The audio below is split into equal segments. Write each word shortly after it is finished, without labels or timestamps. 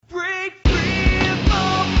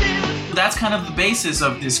that's kind of the basis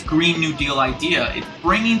of this Green New Deal idea. It's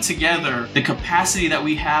bringing together the capacity that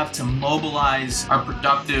we have to mobilize our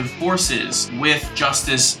productive forces with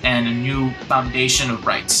justice and a new foundation of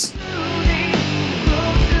rights.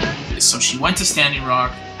 So she went to Standing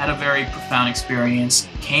Rock, had a very profound experience,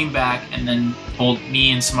 came back, and then told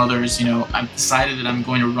me and some others, I've decided that I'm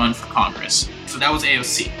going to run for Congress. So that was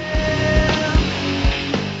AOC.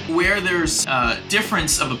 Where there's a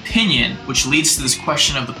difference of opinion, which leads to this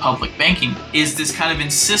question of the public banking, is this kind of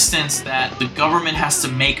insistence that the government has to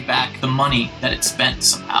make back the money that it spent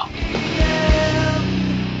somehow.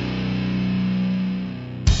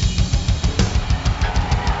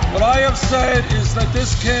 What I have said is that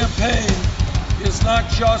this campaign is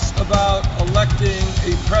not just about electing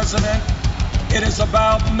a president, it is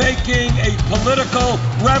about making a political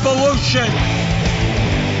revolution.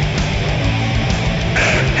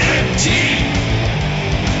 MMT!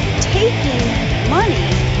 Taking money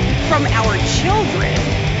from our children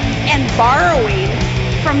and borrowing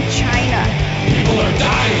from China. People are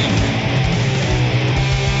dying.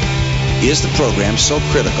 Is the program so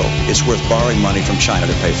critical it's worth borrowing money from China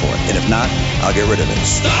to pay for it? And if not, I'll get rid of it.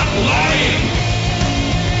 Stop lying!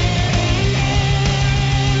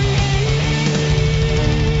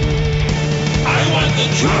 I want the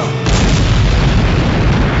truth!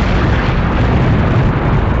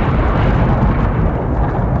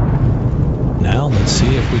 Now let's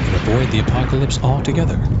see if we can avoid the apocalypse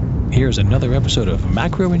altogether. Here's another episode of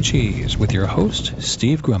Macro and Cheese with your host,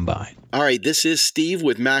 Steve Grumbine. All right, this is Steve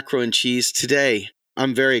with Macro and Cheese. Today,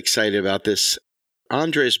 I'm very excited about this.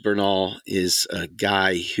 Andres Bernal is a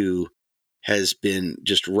guy who has been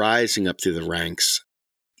just rising up through the ranks.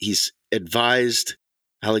 He's advised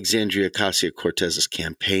Alexandria Ocasio-Cortez's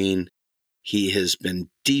campaign. He has been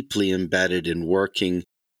deeply embedded in working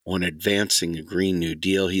on advancing a Green New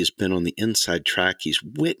Deal. He has been on the inside track. He's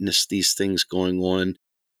witnessed these things going on.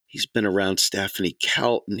 He's been around Stephanie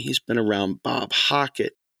Kelton. He's been around Bob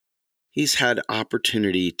Hockett. He's had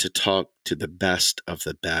opportunity to talk to the best of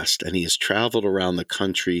the best, and he has traveled around the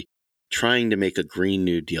country trying to make a Green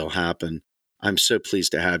New Deal happen. I'm so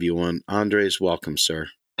pleased to have you on. Andres, welcome, sir.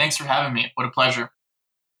 Thanks for having me. What a pleasure.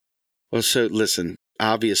 Well, so listen,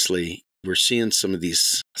 obviously, we're seeing some of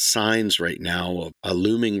these signs right now of a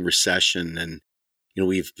looming recession, and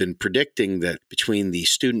we've been predicting that between the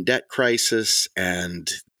student debt crisis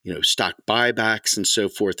and stock buybacks and so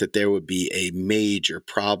forth, that there would be a major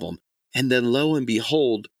problem. And then lo and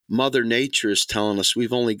behold, Mother Nature is telling us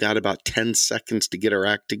we've only got about 10 seconds to get our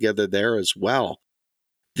act together there as well.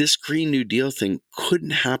 This Green New Deal thing couldn't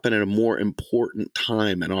happen at a more important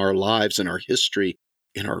time in our lives, in our history,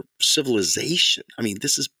 in our civilization. I mean,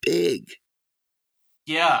 this is big.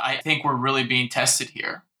 Yeah, I think we're really being tested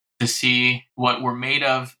here to see what we're made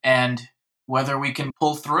of and whether we can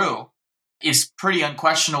pull through. It's pretty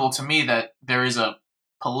unquestionable to me that there is a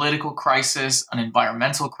political crisis, an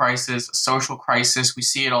environmental crisis, a social crisis. We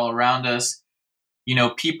see it all around us.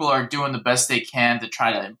 People are doing the best they can to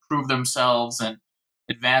try to improve themselves and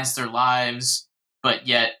advance their lives, but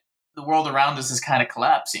yet the world around us is kind of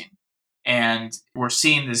collapsing. And we're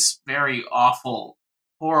seeing this very awful,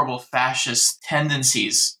 horrible fascist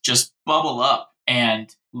tendencies just bubble up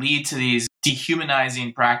and lead to these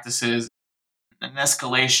dehumanizing practices, an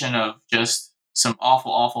escalation of just some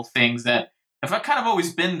awful, awful things that have kind of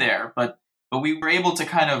always been there, but we were able to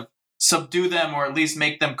kind of subdue them or at least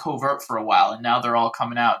make them covert for a while, and now they're all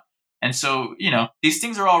coming out. And so, these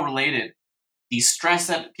things are all related. The stress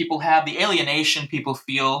that people have, the alienation people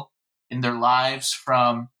feel in their lives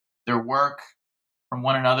from their work, from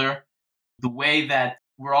one another, the way that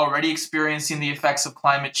we're already experiencing the effects of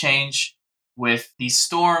climate change with these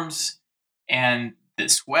storms and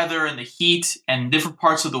this weather and the heat and different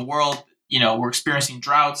parts of the world. We're experiencing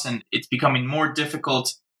droughts, and it's becoming more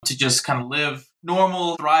difficult to just kind of live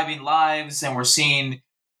normal, thriving lives. And we're seeing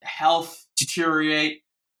health deteriorate.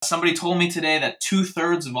 Somebody told me today that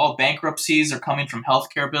 2/3 of all bankruptcies are coming from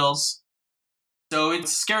healthcare bills. So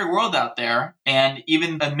it's a scary world out there. And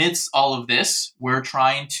even amidst all of this, we're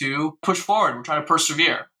trying to push forward. We're trying to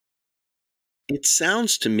persevere. It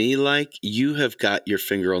sounds to me like you have got your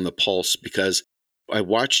finger on the pulse, because I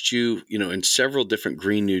watched you, in several different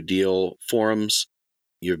Green New Deal forums.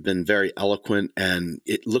 You've been very eloquent, and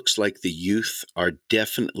it looks like the youth are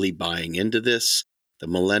definitely buying into this. The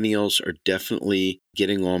millennials are definitely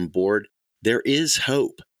getting on board. There is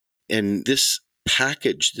hope. And this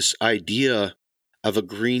package, this idea of a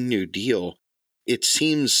Green New Deal, it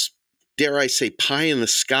seems, dare I say, pie in the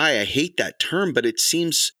sky. I hate that term, but it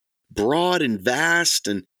seems broad and vast,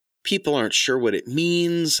 and people aren't sure what it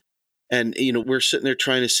means. And, we're sitting there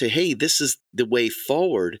trying to say, hey, this is the way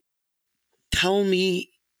forward. Tell me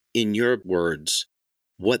in your words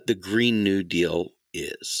what the Green New Deal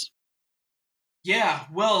is. Yeah,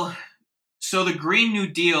 well, so the Green New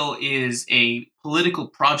Deal is a political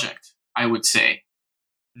project, I would say,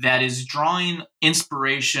 that is drawing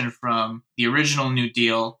inspiration from the original New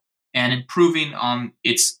Deal and improving on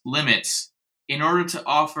its limits in order to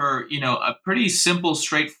offer, a pretty simple,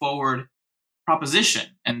 straightforward proposition.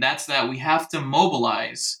 And that's that we have to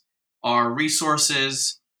mobilize our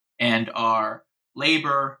resources and our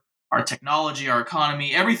labor, our technology, our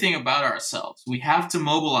economy, everything about ourselves. We have to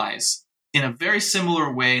mobilize in a very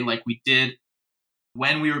similar way like we did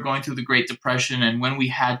when we were going through the Great Depression and when we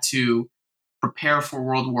had to prepare for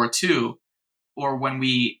World War II, or when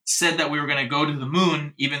we said that we were going to go to the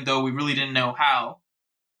moon, even though we really didn't know how.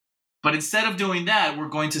 But instead of doing that, we're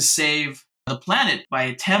going to save the planet by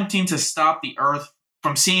attempting to stop the Earth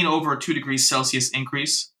from seeing over a 2 degrees Celsius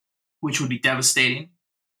increase, which would be devastating,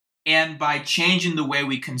 and by changing the way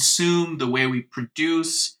we consume, the way we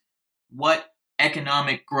produce, what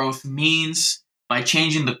economic growth means, by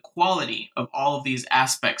changing the quality of all of these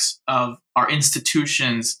aspects of our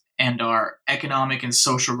institutions and our economic and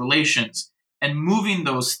social relations, and moving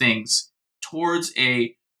those things towards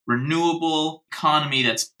a renewable economy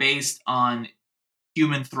that's based on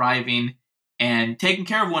human thriving and taking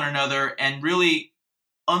care of one another and really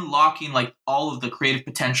unlocking like all of the creative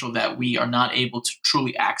potential that we are not able to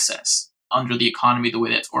truly access under the economy the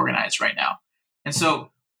way that's organized right now. And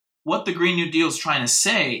so what the Green New Deal is trying to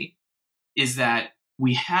say is that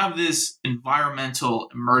we have this environmental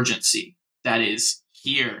emergency that is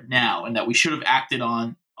here now and that we should have acted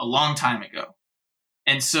on a long time ago.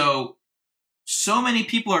 And so many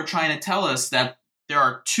people are trying to tell us that there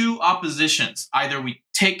are two oppositions. Either we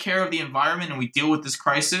take care of the environment and we deal with this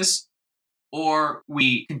crisis, or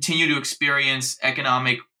we continue to experience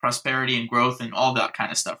economic prosperity and growth and all that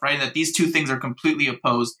kind of stuff, right? And that these two things are completely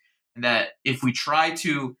opposed, and that if we try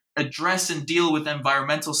to address and deal with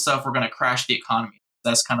environmental stuff, we're going to crash the economy.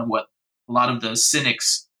 That's kind of what a lot of the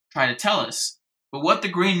cynics try to tell us. But what the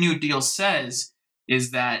Green New Deal says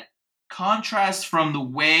is that contrast from the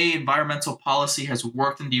way environmental policy has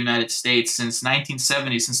worked in the United States since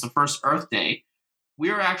 1970, since the first Earth Day, we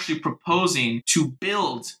are actually proposing to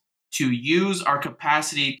use our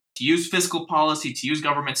capacity, to use fiscal policy, to use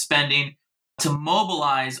government spending, to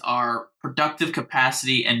mobilize our productive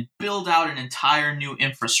capacity and build out an entire new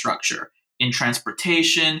infrastructure in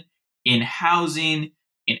transportation, in housing,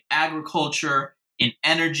 in agriculture, in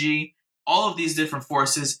energy, all of these different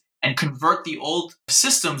forces, and convert the old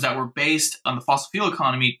systems that were based on the fossil fuel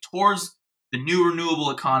economy towards the new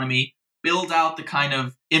renewable economy, build out the kind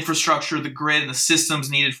of infrastructure, the grid, and the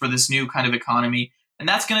systems needed for this new kind of economy. And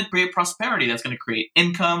that's going to create prosperity. That's going to create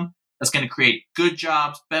income. That's going to create good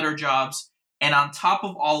jobs, better jobs. And on top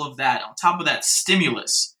of all of that, on top of that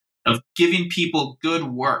stimulus of giving people good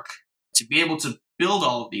work to be able to build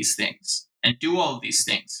all of these things and do all of these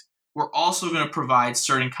things, we're also going to provide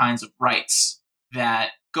certain kinds of rights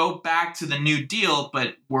that go back to the New Deal,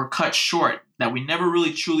 but were cut short, that we never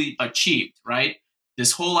really truly achieved, right?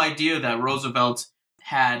 This whole idea that Roosevelt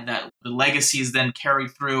had, that the legacy is then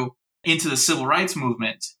carried through into the civil rights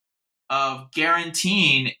movement, of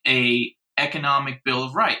guaranteeing a economic bill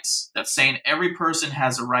of rights that's saying every person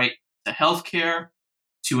has a right to health care,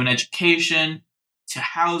 to an education, to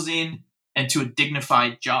housing, and to a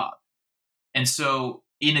dignified job. And so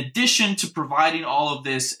in addition to providing all of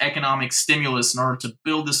this economic stimulus in order to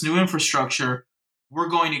build this new infrastructure, we're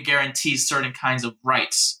going to guarantee certain kinds of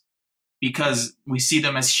rights because we see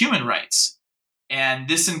them as human rights. And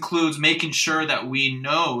this includes making sure that we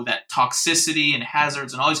know that toxicity and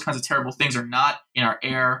hazards and all these kinds of terrible things are not in our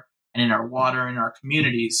air and in our water and in our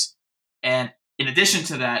communities. And in addition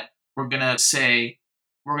to that, we're going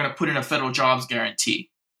to put in a federal jobs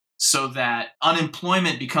guarantee so that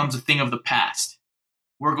unemployment becomes a thing of the past.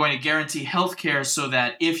 We're going to guarantee healthcare so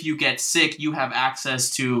that if you get sick, you have access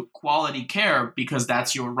to quality care because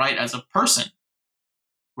that's your right as a person.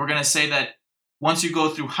 We're going to say that once you go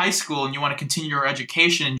through high school and you want to continue your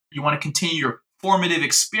education and you want to continue your formative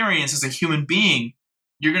experience as a human being,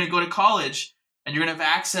 you're going to go to college and you're going to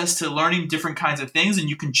have access to learning different kinds of things, and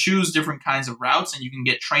you can choose different kinds of routes and you can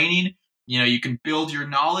get training. You can build your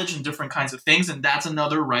knowledge in different kinds of things, and that's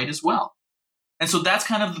another right as well. And so that's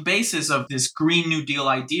kind of the basis of this Green New Deal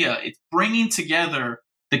idea. It's bringing together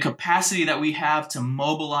the capacity that we have to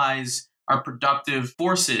mobilize our productive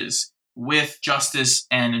forces with justice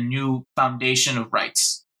and a new foundation of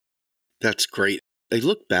rights. That's great. I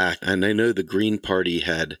look back, and I know the Green Party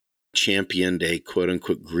had championed a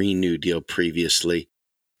quote-unquote Green New Deal previously.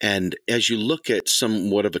 And as you look at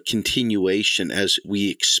somewhat of a continuation as we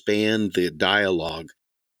expand the dialogue,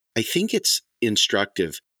 I think it's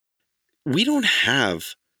instructive. We don't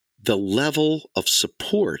have the level of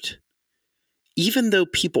support. Even though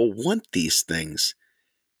people want these things,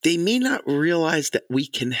 they may not realize that we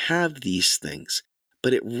can have these things,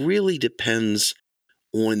 but it really depends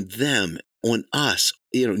on them, on us,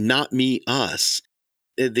 not me, us.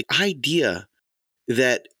 The idea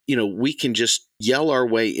that, we can just yell our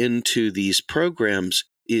way into these programs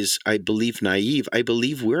is, I believe, naive. I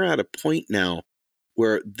believe we're at a point now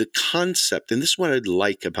where the concept, and this is what I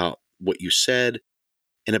like about what you said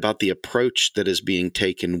and about the approach that is being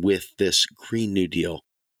taken with this Green New Deal.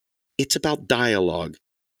 It's about dialogue.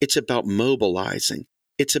 It's about mobilizing.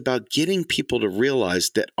 It's about getting people to realize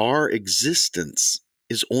that our existence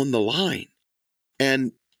is on the line.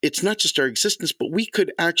 And it's not just our existence, but we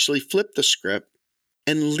could actually flip the script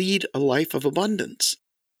and lead a life of abundance.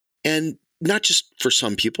 And not just for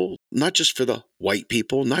some people, not just for the white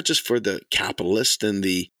people, not just for the capitalist and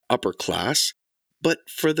the upper class, but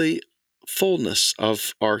for the fullness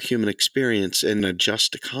of our human experience in a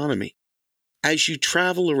just economy. As you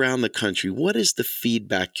travel around the country, what is the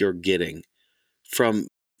feedback you're getting from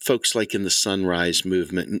folks like in the Sunrise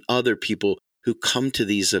Movement and other people who come to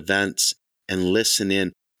these events and listen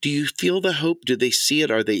in? Do you feel the hope? Do they see it?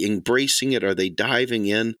 Are they embracing it? Are they diving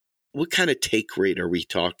in? What kind of take rate are we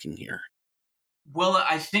talking here? Well,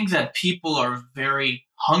 I think that people are very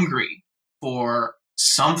hungry for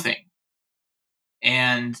something.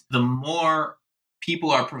 And the more people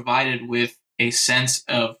are provided with a sense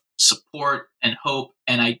of support and hope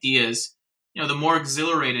and ideas, the more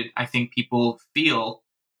exhilarated I think people feel,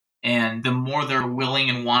 and the more they're willing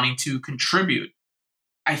and wanting to contribute.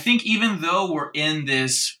 I think even though we're in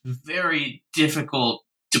this very difficult,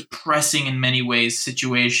 depressing in many ways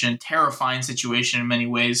situation, terrifying situation in many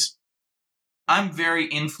ways, I'm very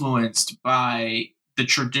influenced by the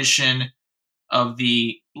tradition of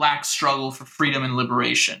the Black struggle for freedom and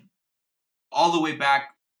liberation, all the way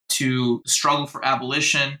back to the struggle for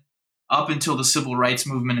abolition, up until the civil rights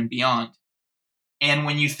movement and beyond. And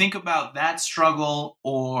when you think about that struggle,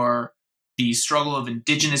 or the struggle of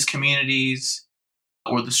indigenous communities,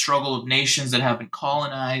 or the struggle of nations that have been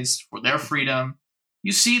colonized for their freedom,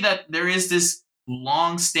 you see that there is this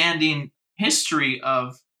long-standing history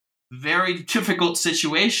of very difficult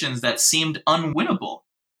situations that seemed unwinnable,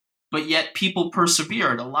 but yet people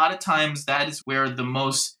persevered. A lot of times that is where the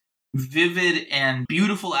most vivid and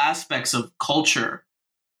beautiful aspects of culture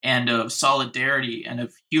and of solidarity and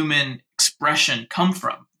of human expression come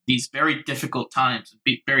from, these very difficult times,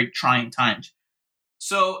 very trying times.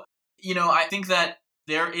 So, I think that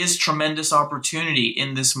there is tremendous opportunity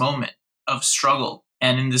in this moment of struggle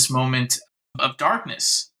and in this moment of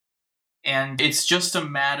darkness. And it's just a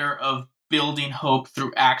matter of building hope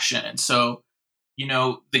through action. And so,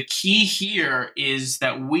 the key here is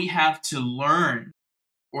that we have to learn,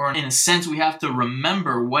 or in a sense, we have to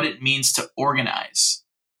remember what it means to organize.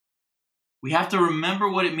 We have to remember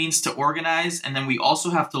what it means to organize, and then we also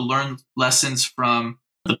have to learn lessons from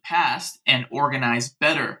the past and organize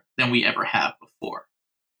better than we ever have before.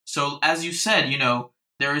 So as you said,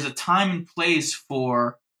 there is a time and place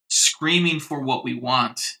for screaming for what we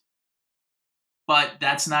want, but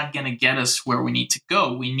that's not going to get us where we need to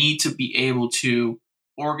go. We need to be able to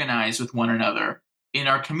organize with one another in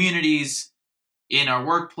our communities, in our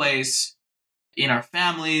workplace, in our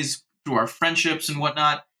families, through our friendships and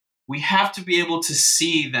whatnot. We have to be able to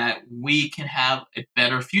see that we can have a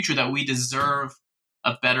better future, that we deserve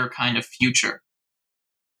a better kind of future,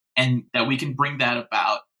 and that we can bring that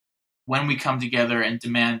about when we come together and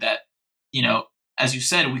demand that, as you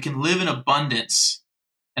said, we can live in abundance.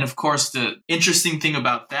 And of course, the interesting thing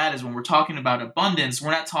about that is when we're talking about abundance,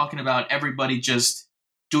 we're not talking about everybody just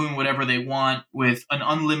doing whatever they want with an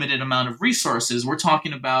unlimited amount of resources. We're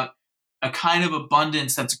talking about a kind of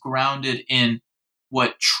abundance that's grounded in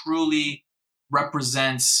what truly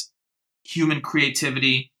represents human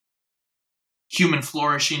creativity, human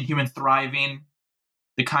flourishing, human thriving,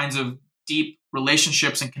 the kinds of deep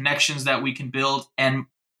relationships and connections that we can build. And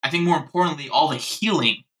I think more importantly, all the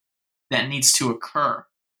healing that needs to occur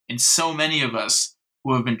in so many of us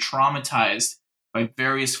who have been traumatized by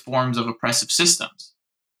various forms of oppressive systems.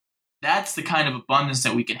 That's the kind of abundance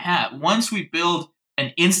that we can have. Once we build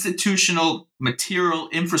an institutional material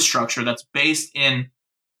infrastructure that's based in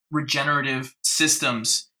regenerative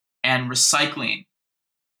systems and recycling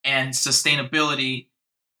and sustainability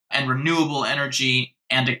and renewable energy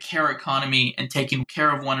and a care economy and taking care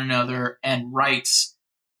of one another and rights,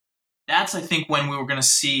 that's, I think, when we were going to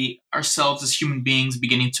see ourselves as human beings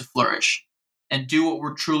beginning to flourish. and do what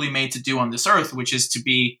we're truly made to do on this earth, which is to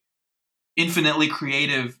be infinitely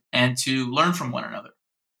creative and to learn from one another.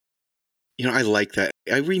 I like that.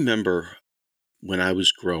 I remember when I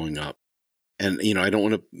was growing up, and, I don't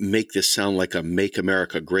want to make this sound like a Make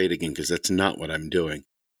America Great Again, because that's not what I'm doing.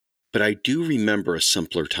 But I do remember a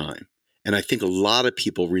simpler time. And I think a lot of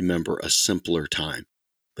people remember a simpler time.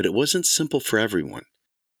 But it wasn't simple for everyone.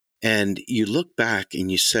 And you look back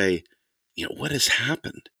and you say, what has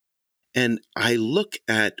happened? And I look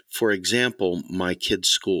at, for example, my kids'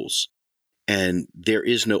 schools, and there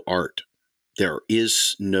is no art. There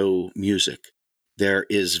is no music. There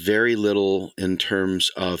is very little in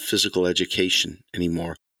terms of physical education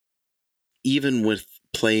anymore. Even with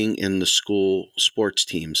playing in the school sports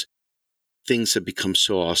teams, things have become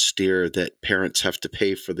so austere that parents have to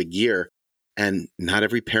pay for the gear, and not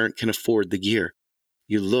every parent can afford the gear.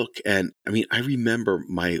 You look, and I remember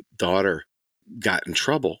my daughter got in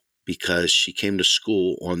trouble because she came to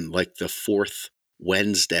school on like the fourth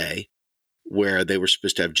Wednesday where they were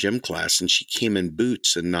supposed to have gym class, and she came in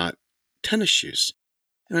boots and not tennis shoes.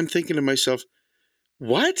 And I'm thinking to myself,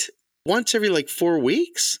 what? Once every 4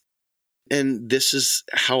 weeks? And this is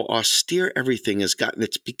how austere everything has gotten.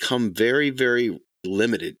 It's become very, very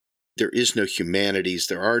limited. There is no humanities.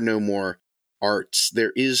 There are no more arts.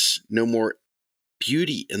 There is no more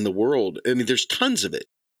beauty in the world. There's tons of it,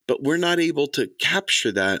 but we're not able to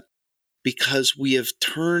capture that because we have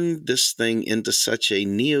turned this thing into such a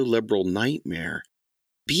neoliberal nightmare.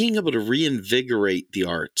 Being able to reinvigorate the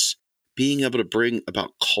arts, being able to bring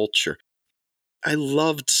about culture. I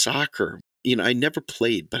loved soccer. I never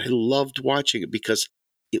played, but I loved watching it because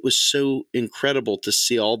it was so incredible to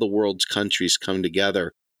see all the world's countries come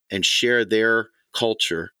together and share their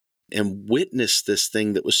culture and witness this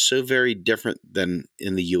thing that was so very different than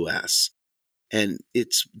in the U.S. And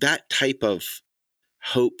it's that type of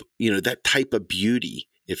hope, that type of beauty,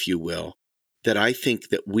 if you will, that I think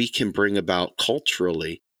that we can bring about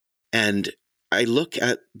culturally. And I look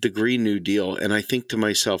at the Green New Deal and I think to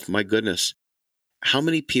myself, my goodness, how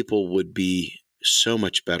many people would be so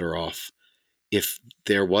much better off if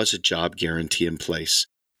there was a job guarantee in place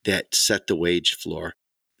that set the wage floor,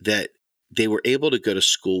 that they were able to go to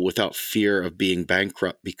school without fear of being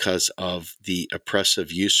bankrupt because of the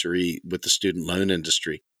oppressive usury with the student loan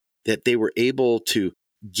industry, that they were able to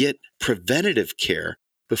get preventative care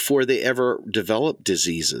before they ever developed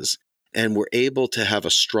diseases and were able to have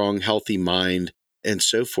a strong, healthy mind and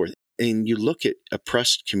so forth. And you look at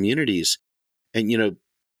oppressed communities and,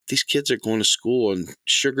 these kids are going to school and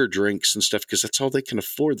sugar drinks and stuff because that's all they can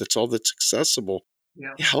afford. That's all that's accessible.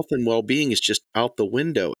 Yeah. Health and well-being is just out the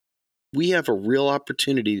window. We have a real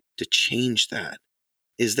opportunity to change that.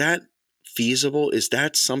 Is that feasible? Is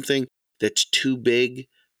that something that's too big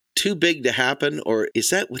to happen? Or is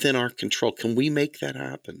that within our control? Can we make that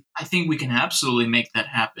happen? I think we can absolutely make that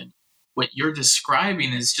happen. What you're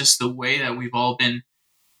describing is just the way that we've all been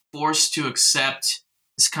forced to accept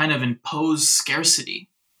this kind of imposed scarcity.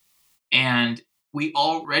 And we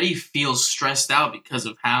already feel stressed out because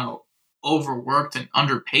of how overworked and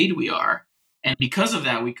underpaid we are. And because of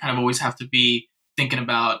that, we kind of always have to be thinking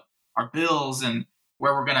about our bills and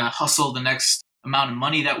where we're going to hustle the next amount of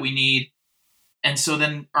money that we need. And so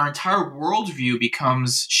then our entire worldview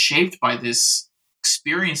becomes shaped by this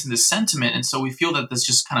experience and this sentiment. And so we feel that that's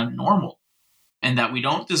just kind of normal and that we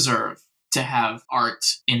don't deserve to have art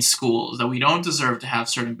in schools, that we don't deserve to have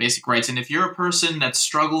certain basic rights. And if you're a person that's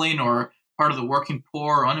struggling or part of the working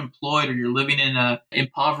poor or unemployed, or you're living in an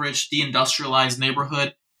impoverished, deindustrialized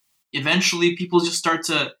neighborhood, eventually people just start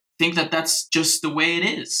to think that that's just the way it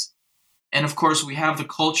is. And of course, we have the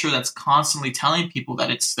culture that's constantly telling people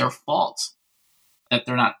that it's their fault, that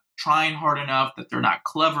they're not trying hard enough, that they're not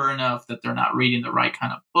clever enough, that they're not reading the right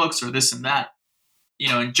kind of books or this and that,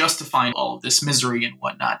 and justifying all of this misery and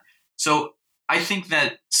whatnot. So I think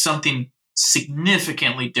that something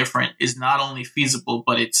significantly different is not only feasible,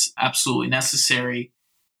 but it's absolutely necessary.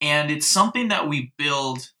 And it's something that we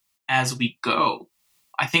build as we go.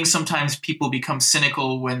 I think sometimes people become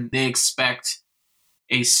cynical when they expect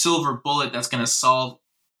a silver bullet that's going to solve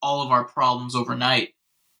all of our problems overnight.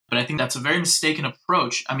 But I think that's a very mistaken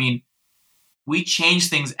approach. We change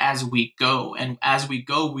things as we go, and as we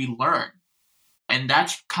go, we learn. And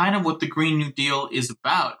that's kind of what the Green New Deal is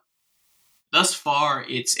about. Thus far,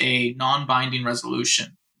 it's a non-binding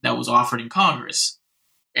resolution that was offered in Congress.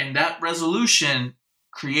 And that resolution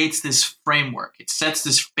creates this framework. It sets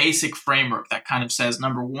this basic framework that kind of says,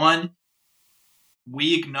 number one,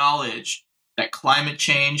 we acknowledge that climate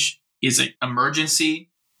change is an emergency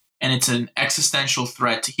and it's an existential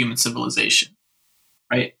threat to human civilization,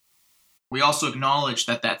 right? we also acknowledge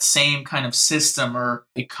that that same kind of system or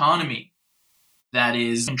economy that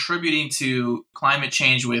is contributing to climate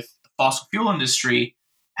change with the fossil fuel industry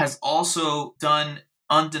has also done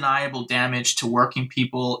undeniable damage to working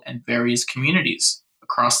people and various communities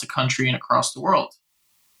across the country and across the world.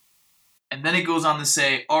 And then it goes on to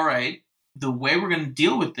say, all right, the way we're going to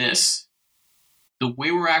deal with this, the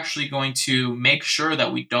way we're actually going to make sure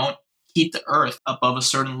that we don't heat the earth above a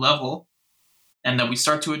certain level and that we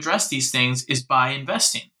start to address these things is by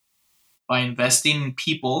investing in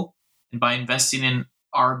people and by investing in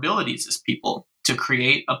our abilities as people to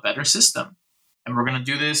create a better system. And we're going to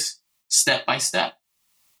do this step by step.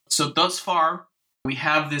 So thus far, we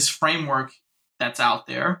have this framework that's out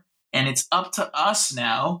there, and it's up to us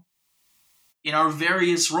now in our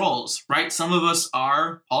various roles, right? Some of us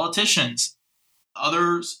are politicians,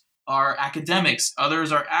 others are academics,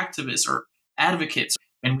 others are activists or advocates,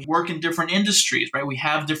 and we work in different industries, right? We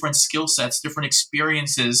have different skill sets, different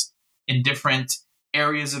experiences in different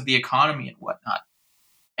areas of the economy and whatnot.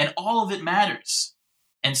 And all of it matters.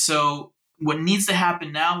 And so what needs to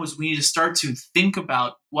happen now is we need to start to think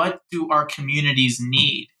about, what do our communities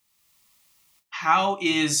need? How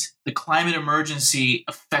is the climate emergency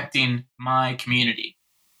affecting my community?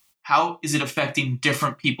 How is it affecting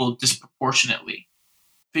different people disproportionately?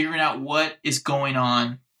 Figuring out what is going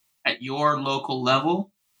on at your local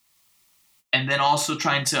level, and then also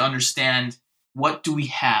trying to understand, what do we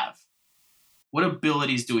have? What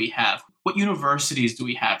abilities do we have? What universities do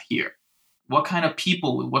we have here? What kind of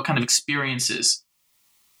people, what kind of experiences?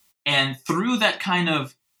 And through that kind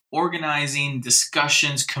of organizing,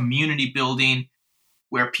 discussions, community building,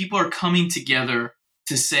 where people are coming together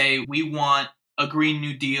to say, we want a Green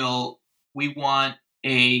New Deal, we want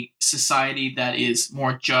a society that is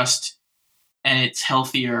more just and it's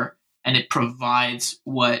healthier and it provides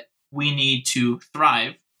what we need to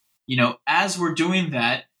thrive. As we're doing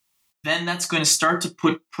that, then that's going to start to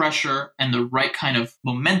put pressure and the right kind of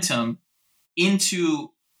momentum into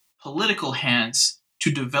political hands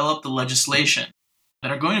to develop the legislation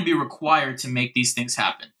that are going to be required to make these things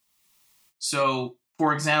happen. So,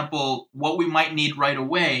 for example, what we might need right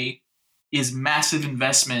away is massive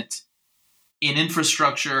investment in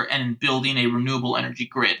infrastructure and in building a renewable energy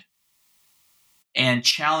grid and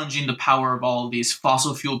challenging the power of all of these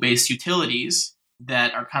fossil fuel-based utilities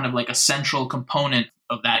that are kind of like a central component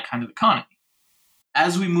of that kind of economy.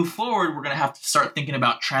 As we move forward, we're going to have to start thinking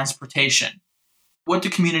about transportation. What do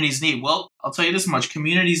communities need? Well, I'll tell you this much.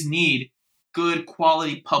 Communities need good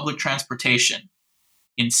quality public transportation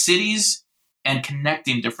in cities and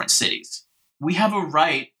connecting different cities. We have a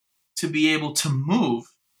right to be able to move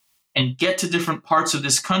and get to different parts of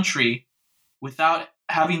this country without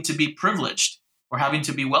having to be privileged or having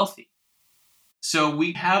to be wealthy. So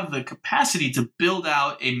we have the capacity to build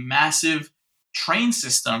out a massive train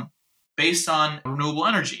system based on renewable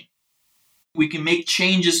energy. We can make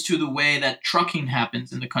changes to the way that trucking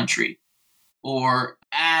happens in the country, or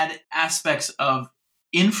add aspects of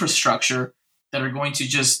infrastructure that are going to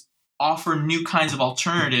just offer new kinds of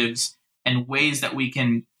alternatives and ways that we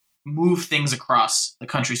can move things across the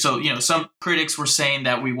country. So, some critics were saying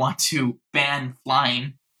that we want to ban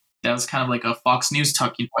flying. That was kind of like a Fox News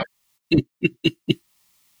talking point.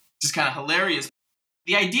 Just kind of hilarious.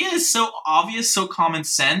 The idea is so obvious, so common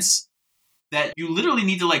sense, that you literally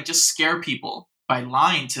need to just scare people by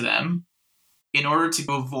lying to them in order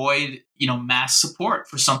to avoid, mass support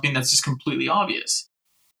for something that's just completely obvious.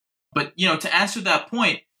 But, to answer that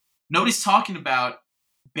point, nobody's talking about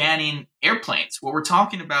banning airplanes. What we're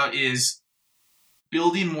talking about is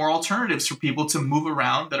building more alternatives for people to move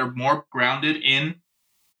around that are more grounded in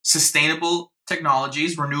sustainable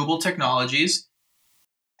technologies, renewable technologies,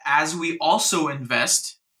 as we also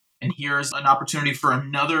invest, and here's an opportunity for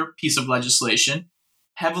another piece of legislation,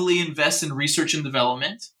 heavily invest in research and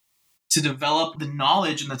development to develop the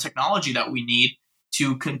knowledge and the technology that we need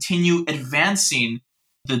to continue advancing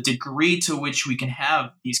the degree to which we can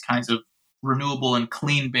have these kinds of renewable and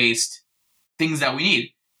clean-based things that we need,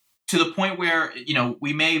 to the point where,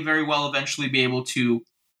 we may very well eventually be able to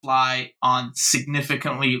fly on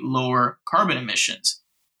significantly lower carbon emissions,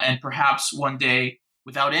 and perhaps one day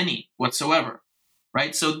without any whatsoever,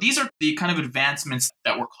 right? So these are the kind of advancements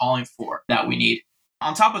that we're calling for that we need.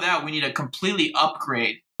 On top of that, we need to completely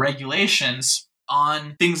upgrade regulations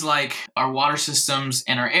on things like our water systems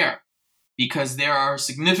and our air, because there are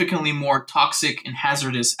significantly more toxic and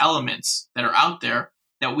hazardous elements that are out there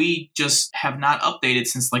that we just have not updated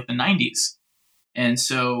since the 90s. And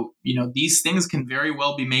so, these things can very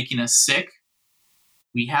well be making us sick.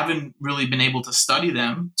 We haven't really been able to study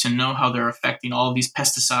them to know how they're affecting all of these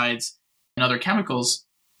pesticides and other chemicals.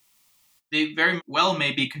 they very well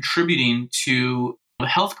may be contributing to the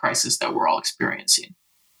health crisis that we're all experiencing.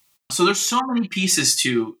 So there's so many pieces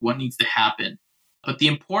to what needs to happen. But the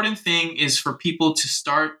important thing is for people to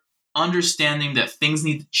start understanding that things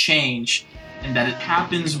need to change and that it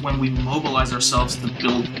happens when we mobilize ourselves to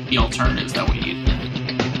build the alternatives that we need.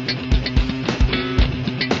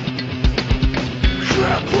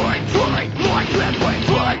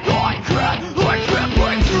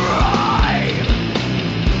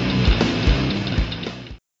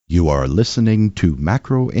 You are listening to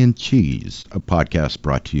Macro and Cheese, a podcast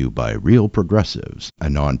brought to you by Real Progressives, a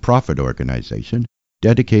nonprofit organization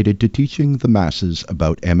dedicated to teaching the masses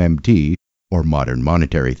about MMT, or modern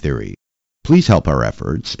monetary theory. Please help our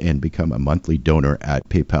efforts and become a monthly donor at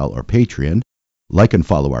PayPal or Patreon. Like and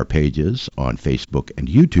follow our pages on Facebook and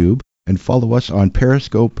YouTube, and follow us on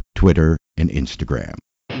Periscope, Twitter, and Instagram.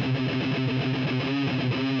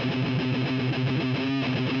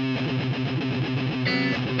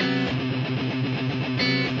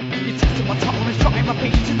 My tolerance, trying my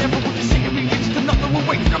patience, and never want to say it reads to nothing. We're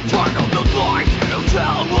waiting, I'm tired of the lies you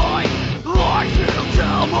tell me. Lies you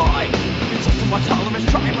tell me. It's just my tolerance,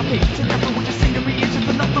 trying my patience, and never want to say it reads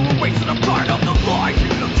to nothing. We're waiting, I'm tired of the lies you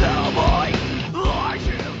tell me. Lies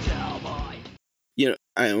you tell me. You know,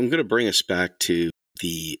 I'm going to bring us back to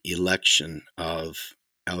the election of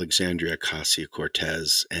Alexandria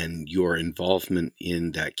Ocasio-Cortez and your involvement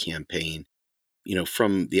in that campaign. You know,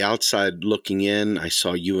 from the outside looking in, I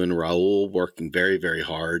saw you and Raul working very, very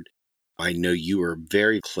hard. I know you were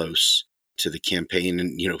very close to the campaign.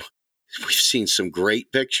 And, you know, we've seen some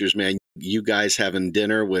great pictures, man. You guys having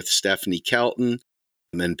dinner with Stephanie Kelton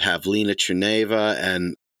and Pavlina Tcherneva.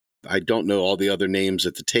 And I don't know all the other names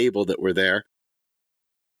at the table that were there.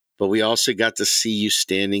 But we also got to see you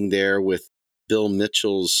standing there with Bill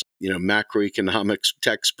Mitchell's, you know, macroeconomics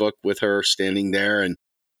textbook with her standing there. And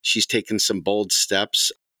she's taken some bold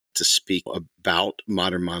steps to speak about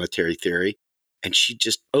modern monetary theory. And she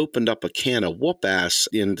just opened up a can of whoop ass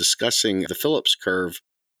in discussing the Phillips curve,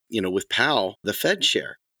 you know, with Powell, the Fed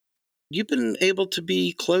chair. You've been able to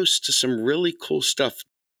be close to some really cool stuff.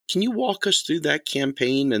 Can you walk us through that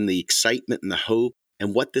campaign and the excitement and the hope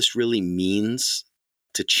and what this really means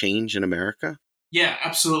to change in America? Yeah,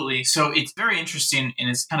 absolutely. So it's very interesting, and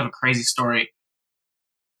it's kind of a crazy story.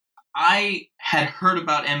 I had heard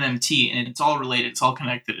about MMT, and it's all related. It's all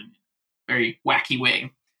connected in a very wacky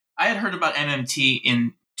way. I had heard about MMT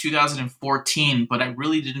in 2014, but I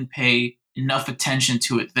really didn't pay enough attention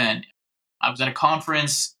to it then. I was at a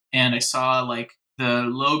conference, and I saw like the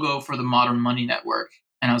logo for the Modern Money Network,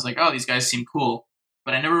 and I was like, oh, these guys seem cool.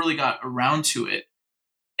 But I never really got around to it.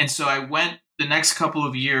 And so I went the next couple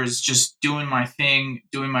of years just doing my thing,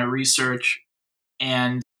 doing my research,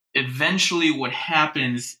 and eventually what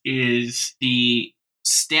happens is the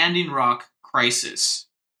Standing Rock crisis,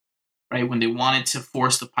 right? When they wanted to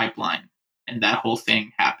force the pipeline and that whole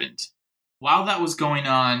thing happened. While that was going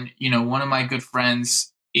on, you know, one of my good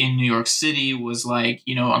friends in New York City was like,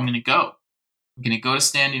 you know, I'm going to go to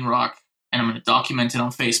Standing Rock and I'm going to document it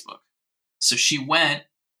on Facebook. So she went.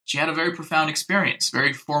 She had a very profound experience,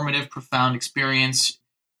 very formative, profound experience.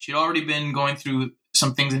 She'd already been going through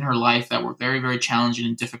some things in her life that were very, very challenging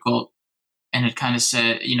and difficult. And it kind of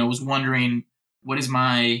said, you know, was wondering,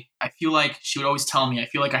 I feel like she would always tell me, I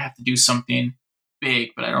feel like I have to do something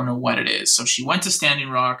big, but I don't know what it is. So she went to Standing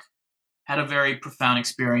Rock, had a very profound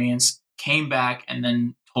experience, came back, and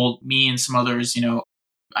then told me and some others, you know,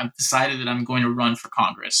 I've decided that I'm going to run for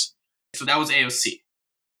Congress. So that was AOC.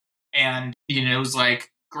 And, you know, it was like,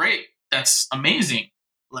 great, that's amazing.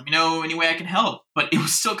 Let me know any way I can help. But it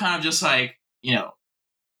was still kind of just like, you know,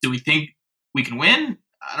 do we think we can win?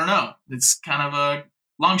 I don't know. It's kind of a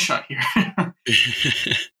long shot here.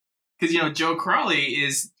 Because, you know, Joe Crowley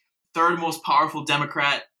is third most powerful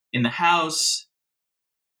Democrat in the House,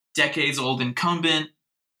 decades-old incumbent,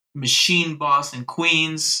 machine boss in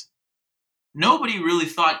Queens. Nobody really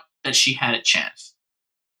thought that she had a chance.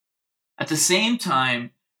 At the same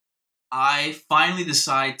time, I finally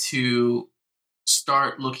decide to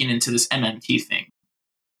start looking into this MMT thing.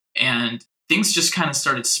 And things just kind of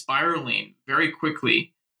started spiraling very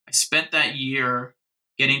quickly. I spent that year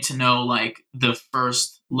getting to know like the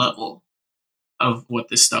first level of what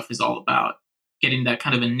this stuff is all about, getting that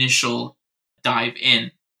kind of initial dive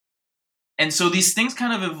in. And so these things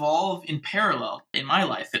kind of evolve in parallel, in my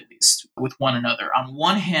life at least, with one another. On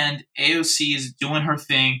one hand, AOC is doing her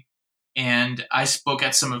thing, and I spoke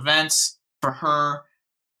at some events for her.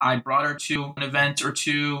 I brought her to an event or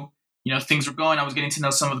two. You know, things were going. I was getting to know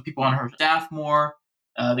some of the people on her staff more.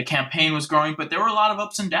 The campaign was growing, but there were a lot of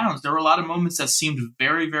ups and downs. There were a lot of moments that seemed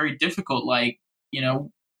very, very difficult. Like, you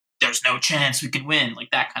know, there's no chance we could win,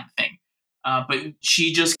 like that kind of thing. But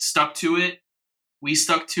she just stuck to it. We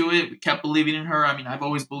stuck to it. We kept believing in her. I mean, I've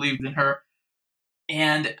always believed in her.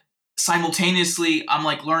 And simultaneously, I'm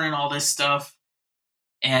like learning all this stuff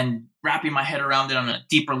and wrapping my head around it on a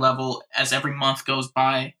deeper level as every month goes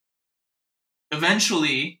by.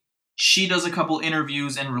 Eventually, she does a couple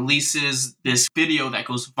interviews and releases this video that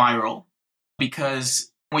goes viral,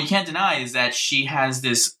 because what you can't deny is that she has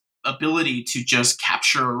this ability to just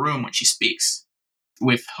capture a room when she speaks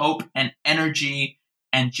with hope and energy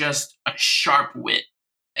and just a sharp wit.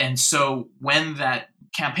 And so when that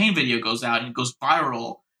campaign video goes out and it goes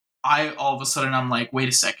viral, all of a sudden I'm like, wait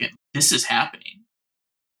a second, this is happening.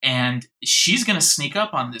 And she's going to sneak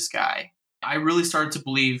up on this guy. I really started to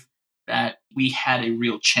believe that we had a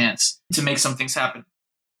real chance to make some things happen.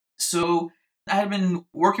 So I had been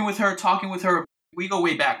working with her, talking with her. We go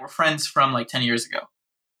way back. We're friends from like 10 years ago.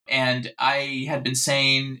 And I had been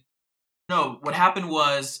saying, no, what happened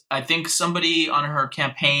was, I think somebody on her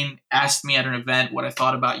campaign asked me at an event what I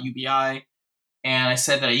thought about UBI. And I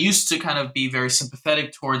said that I used to kind of be very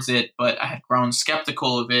sympathetic towards it, but I had grown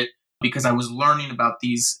skeptical of it because I was learning about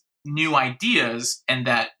these new ideas, and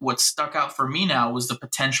that what stuck out for me now was the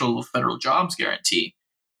potential of a federal jobs guarantee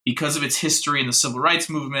because of its history in the civil rights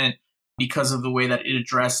movement, because of the way that it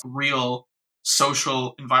addressed real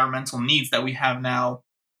social, environmental needs that we have now,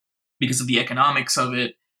 because of the economics of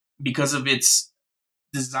it, because of its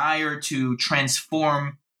desire to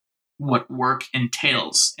transform what work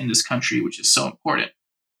entails in this country, which is so important.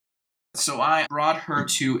 So I brought her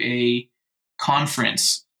to a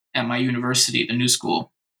conference at my university, the New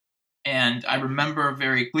School. And I remember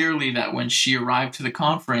very clearly that when she arrived to the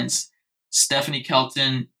conference, Stephanie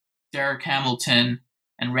Kelton, Derek Hamilton,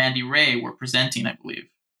 and Randy Ray were presenting, I believe.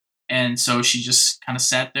 And so she just kind of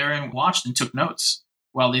sat there and watched and took notes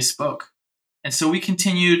while they spoke. And so we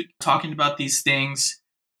continued talking about these things,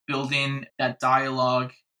 building that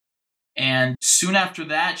dialogue. And soon after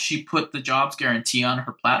that, she put the jobs guarantee on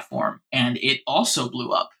her platform. And it also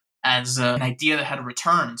blew up as an idea that had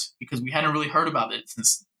returned because we hadn't really heard about it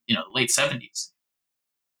since late 70s.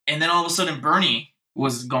 And then all of a sudden, Bernie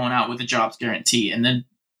was going out with the jobs guarantee. And then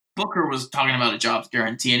Booker was talking about a jobs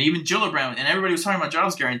guarantee. And even Gillibrand, and everybody was talking about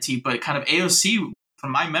jobs guarantee. But kind of AOC,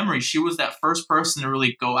 from my memory, she was that first person to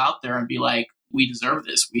really go out there and be like, we deserve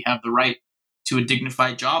this. We have the right to a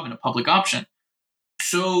dignified job and a public option.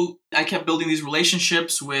 So I kept building these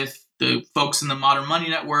relationships with the folks in the Modern Money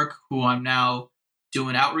Network, who I'm now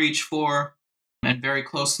doing outreach for and very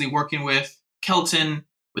closely working with. Kelton,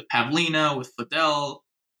 with Pavlina, with Fidel,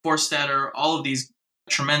 Forstetter, all of these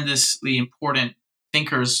tremendously important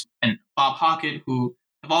thinkers, and Bob Hockett, who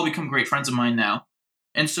have all become great friends of mine now.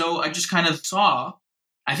 And so I just kind of saw,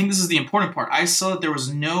 I think this is the important part, I saw that there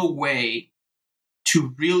was no way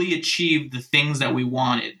to really achieve the things that we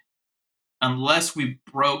wanted unless we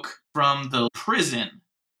broke from the prison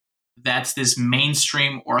that's this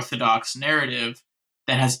mainstream orthodox narrative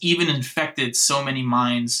that has even infected so many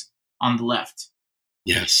minds on the left.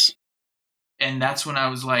 Yes. And that's when I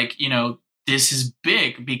was like, this is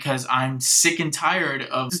big, because I'm sick and tired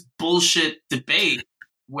of this bullshit debate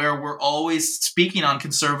where we're always speaking on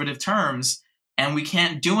conservative terms and we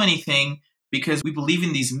can't do anything because we believe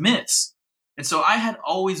in these myths. And so I had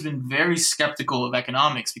always been very skeptical of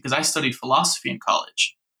economics because I studied philosophy in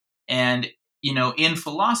college. And, in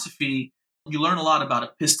philosophy, you learn a lot about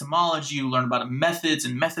epistemology, you learn about methods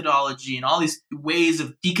and methodology and all these ways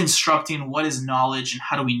of deconstructing what is knowledge and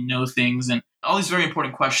how do we know things and all these very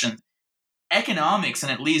important questions. Economics,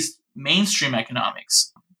 and at least mainstream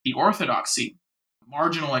economics, the orthodoxy,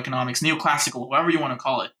 marginal economics, neoclassical, whatever you want to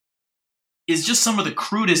call it, is just some of the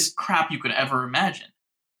crudest crap you could ever imagine.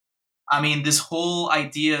 I mean, this whole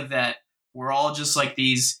idea that we're all just like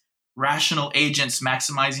these rational agents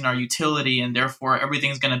maximizing our utility and therefore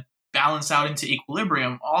everything's going to balance out into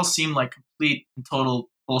equilibrium all seemed like complete and total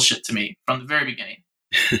bullshit to me from the very beginning.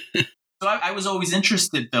 So I was always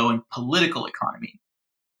interested, though, in political economy.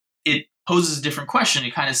 It poses a different question.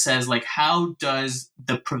 It kind of says, like, how does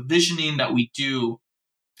the provisioning that we do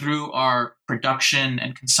through our production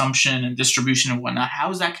and consumption and distribution and whatnot, how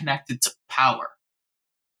is that connected to power?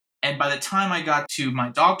 And by the time I got to my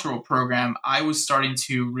doctoral program, I was starting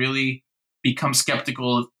to really become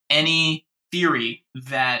skeptical of any theory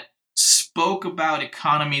that spoke about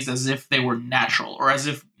economies as if they were natural or as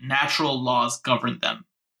if natural laws governed them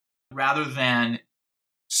rather than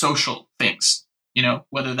social things,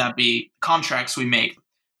 whether that be contracts we make,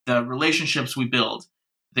 the relationships we build,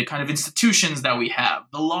 the kind of institutions that we have,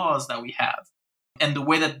 the laws that we have, and the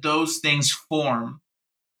way that those things form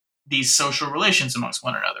these social relations amongst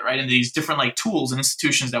one another, right? And these different like tools and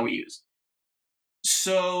institutions that we use.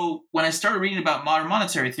 So when I started reading about modern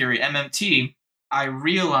monetary theory, MMT, I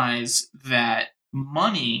realized that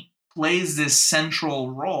money plays this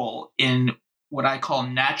central role in what I call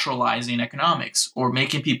naturalizing economics, or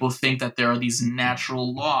making people think that there are these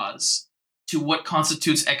natural laws to what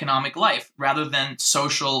constitutes economic life rather than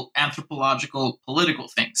social, anthropological, political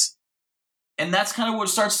things. And that's kind of what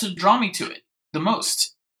starts to draw me to it the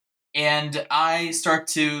most. And I start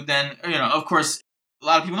to then, of course, a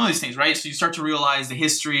lot of people know these things, right? So you start to realize the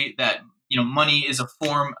history that, money is a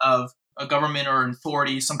form of a government or an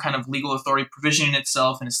authority, some kind of legal authority provisioning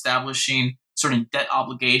itself and establishing certain debt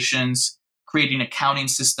obligations, creating accounting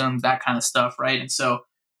systems, that kind of stuff, right? And so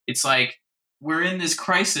it's like we're in this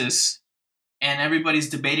crisis and everybody's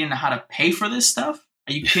debating on how to pay for this stuff.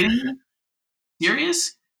 Are you kidding me?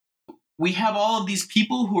 Serious? We have all of these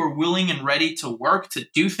people who are willing and ready to work, to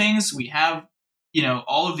do things. We have,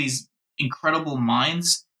 all of these incredible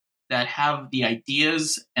minds that have the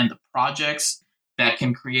ideas and the projects that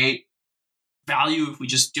can create value if we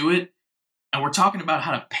just do it. And we're talking about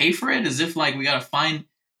how to pay for it as if like we got to find,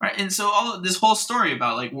 right? And so all of this whole story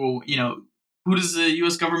about like, well, who does the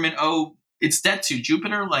U.S. government owe its debt to?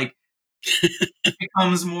 Jupiter? Like, it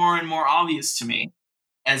becomes more and more obvious to me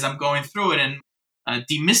as I'm going through it and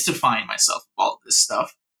demystifying myself of all of this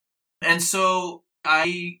stuff. And so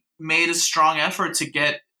I made a strong effort to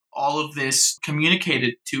get all of this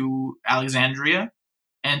communicated to Alexandria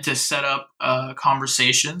and to set up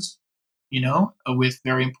conversations, with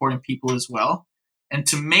very important people as well, and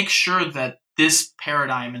to make sure that this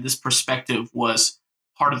paradigm and this perspective was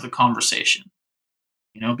part of the conversation,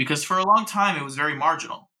 because for a long time it was very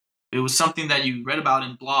marginal. It was something that you read about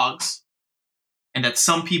in blogs and that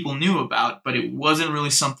some people knew about, but it wasn't really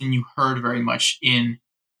something you heard very much in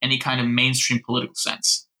any kind of mainstream political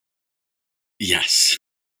sense. Yes.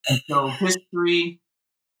 And so history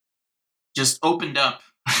just opened up.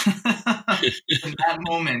 In that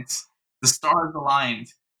moment, the stars aligned,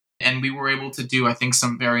 and we were able to do, I think,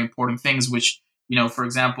 some very important things, which, for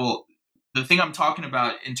example, the thing I'm talking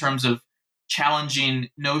about in terms of challenging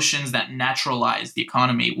notions that naturalize the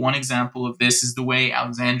economy. One example of this is the way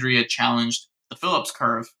Alexandria challenged the Phillips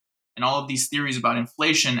curve and all of these theories about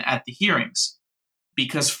inflation at the hearings.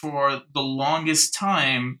 Because for the longest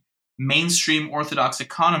time, mainstream orthodox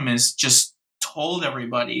economists just told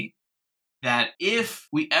everybody that if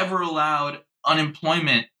we ever allowed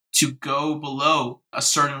unemployment to go below a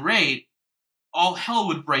certain rate, all hell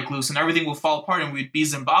would break loose and everything will fall apart and we'd be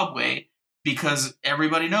Zimbabwe, because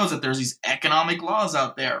everybody knows that there's these economic laws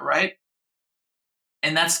out there, right?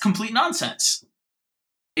 And that's complete nonsense.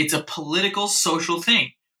 It's a political, social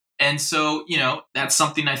thing. And so, that's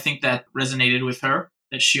something I think that resonated with her,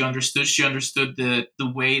 that she understood. She understood the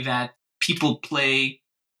way that people play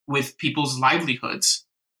with people's livelihoods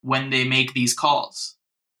when they make these calls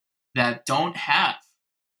that don't have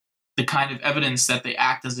the kind of evidence that they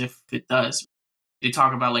act as if it does. They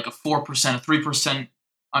talk about like a 4%, a 3%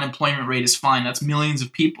 unemployment rate is fine. That's millions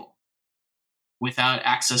of people without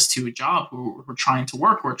access to a job who are trying to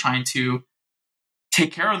work, who are trying to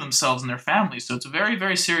take care of themselves and their families. So it's a very,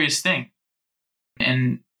 very serious thing.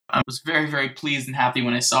 And I was very, very pleased and happy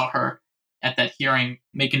when I saw her at that hearing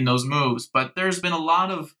making those moves. But there's been a lot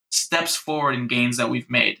of steps forward and gains that we've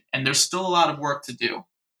made. And there's still a lot of work to do.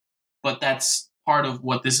 But that's part of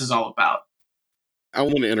what this is all about. I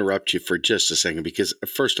want to interrupt you for just a second because,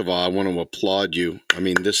 first of all, I want to applaud you. I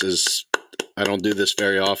mean, I don't do this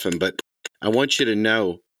very often, but I want you to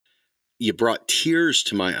know you brought tears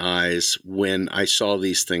to my eyes when I saw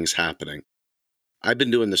these things happening. I've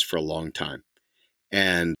been doing this for a long time.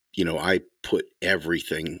 And, I put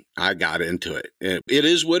everything I got into it. It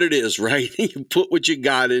is what it is, right? You put what you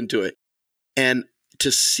got into it. And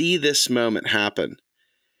to see this moment happen,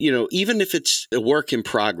 even if it's a work in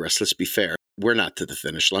progress, let's be fair. We're not to the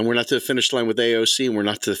finish line. We're not to the finish line with AOC, and we're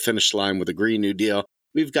not to the finish line with the Green New Deal.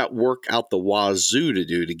 We've got work out the wazoo to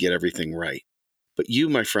do to get everything right. But you,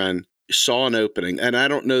 my friend, saw an opening, and I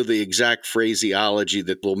don't know the exact phraseology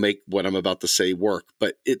that will make what I'm about to say work,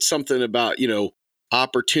 but it's something about,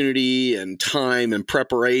 opportunity and time and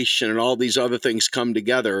preparation and all these other things come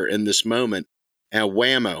together in this moment. And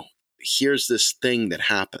whammo, here's this thing that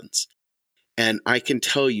happens. And I can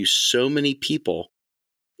tell you so many people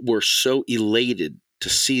were so elated to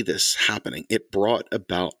see this happening. It brought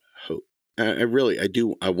about hope. I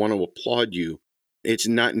want to applaud you. It's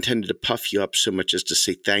not intended to puff you up so much as to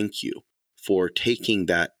say thank you for taking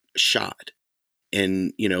that shot.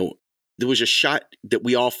 And, there was a shot that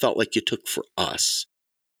we all felt like you took for us.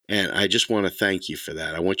 And I just want to thank you for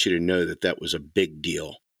that. I want you to know that that was a big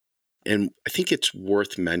deal. And I think it's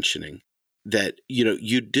worth mentioning that,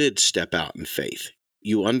 you did step out in faith.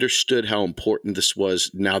 You understood how important this was.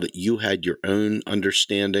 Now that you had your own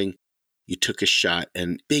understanding, you took a shot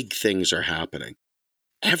and big things are happening.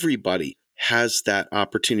 Everybody has that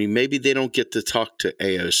opportunity. Maybe they don't get to talk to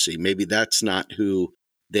AOC. Maybe that's not who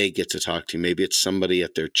they get to talk to. Maybe it's somebody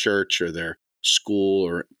at their church or their school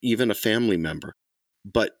or even a family member.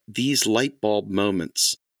 But these light bulb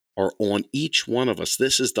moments are on each one of us.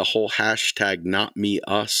 This is the whole hashtag not me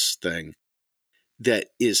us thing. That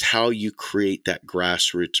is how you create that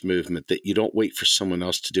grassroots movement, that you don't wait for someone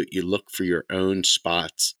else to do it. You look for your own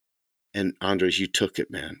spots. And Andres, you took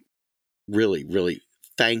it, man. Really, really,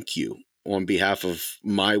 thank you on behalf of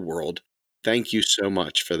my world. Thank you so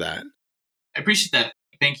much for that. I appreciate that.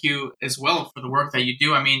 Thank you as well for the work that you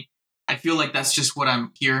do. I mean, I feel like that's just what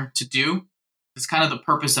I'm here to do. It's kind of the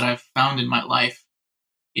purpose that I've found in my life,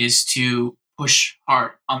 is to push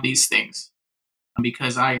hard on these things,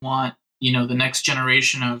 because I want, the next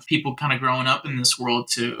generation of people kind of growing up in this world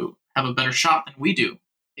to have a better shot than we do.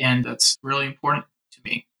 And that's really important to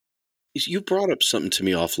me. You brought up something to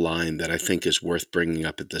me offline that I think is worth bringing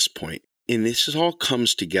up at this point. And this all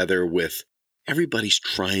comes together with everybody's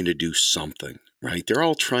trying to do something, right? They're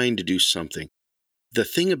all trying to do something. The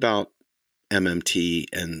thing about MMT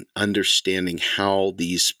and understanding how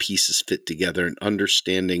these pieces fit together and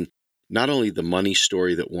understanding not only the money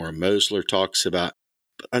story that Warren Mosler talks about,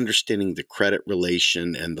 but understanding the credit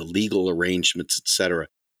relation and the legal arrangements, et cetera,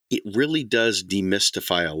 it really does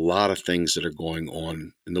demystify a lot of things that are going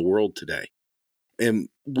on in the world today. And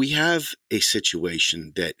we have a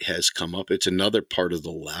situation that has come up. It's another part of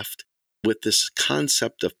the left with this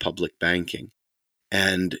concept of public banking.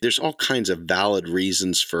 And there's all kinds of valid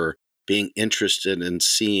reasons for being interested in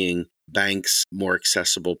seeing banks more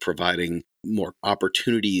accessible, providing more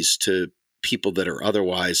opportunities to people that are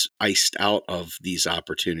otherwise iced out of these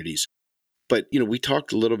opportunities. But, we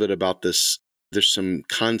talked a little bit about this. There's some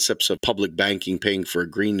concepts of public banking paying for a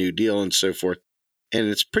Green New Deal and so forth, and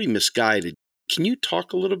it's pretty misguided. Can you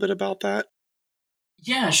talk a little bit about that?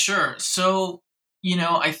 Yeah, sure. So,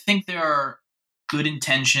 I think there are good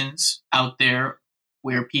intentions out there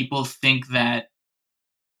where people think that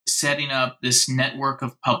setting up this network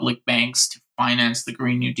of public banks to finance the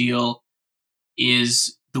Green New Deal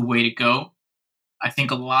is the way to go. I think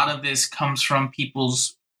a lot of this comes from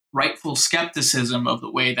people's rightful skepticism of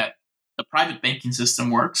the way that the private banking system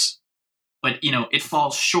works, but it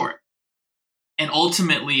falls short. And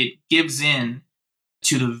ultimately it gives in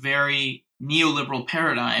to the very neoliberal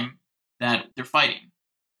paradigm that they're fighting.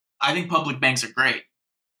 I think public banks are great.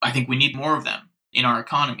 I think we need more of them in our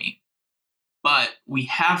economy. But we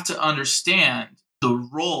have to understand the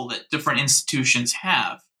role that different institutions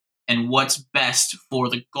have and what's best for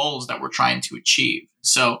the goals that we're trying to achieve.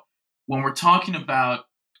 So when we're talking about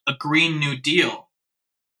a Green New Deal,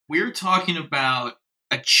 we're talking about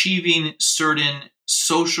achieving certain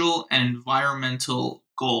social and environmental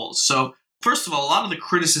goals. So first of all, a lot of the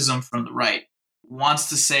criticism from the right wants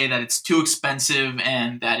to say that it's too expensive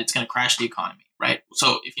and that it's going to crash the economy, right?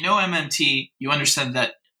 So if you know MMT, you understand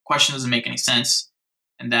that question doesn't make any sense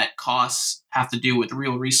and that costs have to do with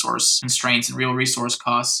real resource constraints and real resource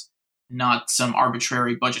costs, not some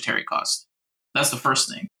arbitrary budgetary cost. That's the first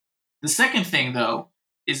thing. The second thing, though,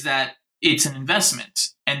 is that it's an investment.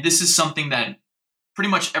 And this is something that pretty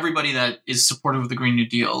much everybody that is supportive of the Green New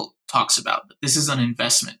Deal talks about. This is an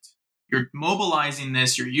investment. You're mobilizing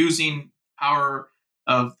this, you're using power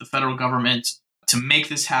of the federal government to make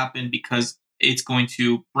this happen because it's going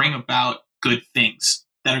to bring about good things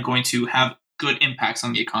that are going to have good impacts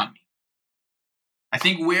on the economy. I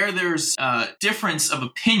think where there's a difference of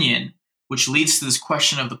opinion, which leads to this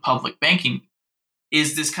question of the public banking,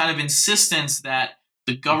 is this kind of insistence that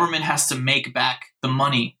the government has to make back the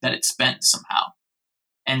money that it spent somehow.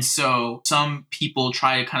 And so some people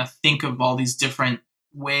try to kind of think of all these different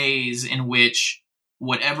ways in which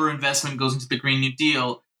whatever investment goes into the Green New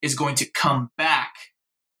Deal is going to come back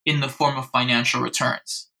in the form of financial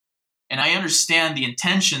returns. And I understand the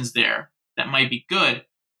intentions there that might be good,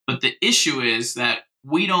 but the issue is that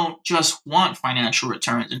we don't just want financial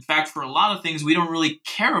returns. In fact, for a lot of things, we don't really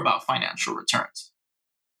care about financial returns.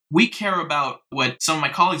 We care about what some of my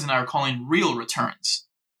colleagues and I are calling real returns,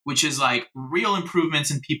 which is like real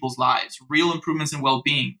improvements in people's lives, real improvements in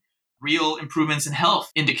well-being, real improvements in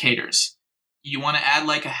health indicators. You want to add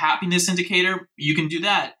like a happiness indicator? You can do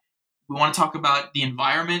that. We want to talk about the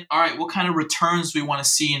environment. All right, what kind of returns do we want to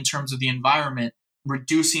see in terms of the environment?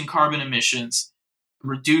 Reducing carbon emissions,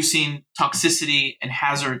 reducing toxicity and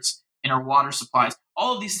hazards in our water supplies.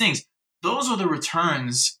 All of these things, those are the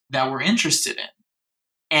returns that we're interested in.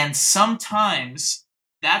 And sometimes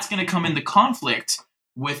that's going to come into conflict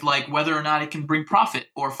with like whether or not it can bring profit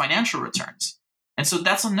or financial returns. And so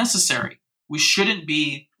that's unnecessary. We shouldn't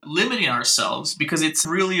be limiting ourselves because it's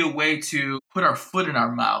really a way to put our foot in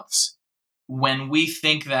our mouths when we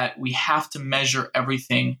think that we have to measure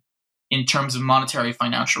everything in terms of monetary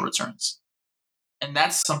financial returns. And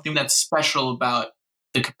that's something that's special about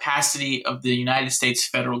the capacity of the United States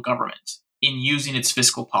federal government in using its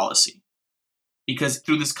fiscal policy. Because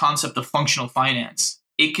through this concept of functional finance,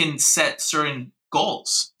 it can set certain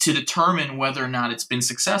goals to determine whether or not it's been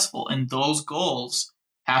successful. And those goals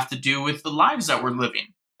have to do with the lives that we're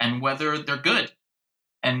living and whether they're good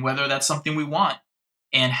and whether that's something we want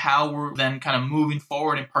and how we're then kind of moving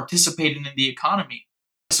forward and participating in the economy.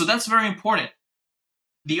 So that's very important.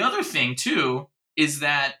 The other thing, too, is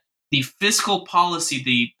that the fiscal policy,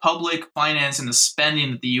 the public finance and the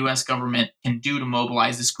spending that the U.S. government can do to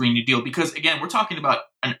mobilize this Green New Deal, because, again, we're talking about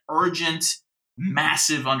an urgent,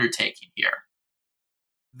 massive undertaking here.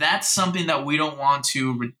 That's something that we don't want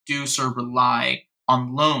to reduce or rely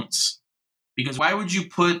on loans. Because why would you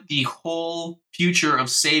put the whole future of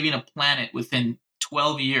saving a planet within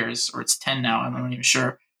 12 years, or it's 10 now, I'm not even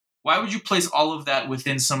sure. Why would you place all of that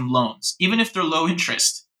within some loans, even if they're low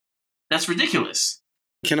interest? That's ridiculous.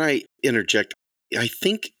 Can I interject? I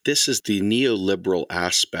think this is the neoliberal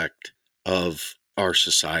aspect of our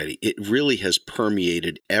society. It really has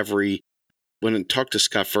permeated when I talked to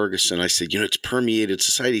Scott Ferguson, I said, it's permeated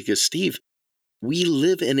society because, Steve, we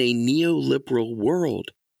live in a neoliberal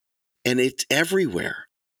world and it's everywhere.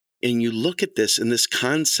 And you look at this and this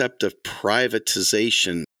concept of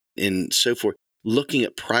privatization and so forth, looking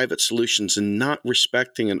at private solutions and not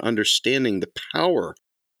respecting and understanding the power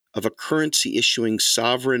of a currency issuing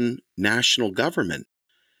sovereign national government.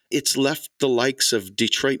 It's left the likes of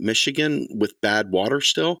Detroit, Michigan with bad water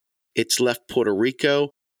still. It's left Puerto Rico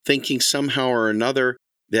thinking somehow or another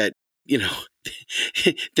that,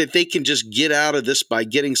 that they can just get out of this by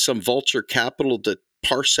getting some vulture capital to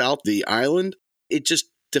parse out the island. It just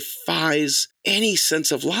defies any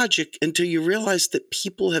sense of logic until you realize that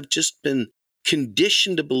people have just been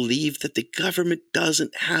conditioned to believe that the government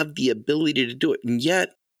doesn't have the ability to do it. And yet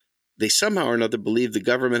they somehow or another believe the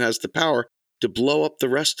government has the power to blow up the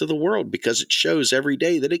rest of the world because it shows every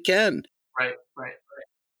day that it can. Right.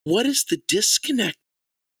 What is the disconnect?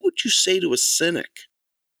 What would you say to a cynic?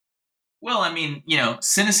 Well, I mean,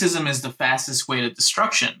 cynicism is the fastest way to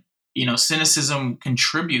destruction. Cynicism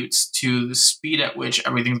contributes to the speed at which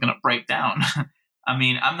everything's going to break down. I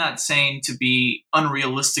mean, I'm not saying to be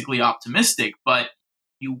unrealistically optimistic, but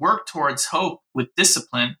you work towards hope with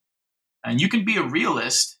discipline, and you can be a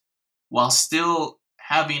realist while still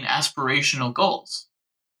having aspirational goals.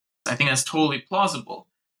 I think that's totally plausible.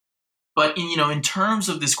 But, in terms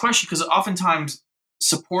of this question, because oftentimes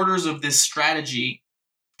supporters of this strategy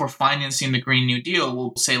for financing the Green New Deal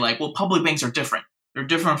will say well, public banks are different. They're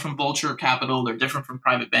different from vulture capital. They're different from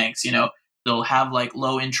private banks. They'll have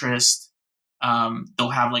low interest. They'll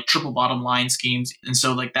have triple bottom line schemes. And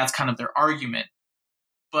so that's kind of their argument.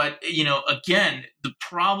 But, again, the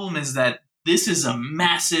problem is that this is a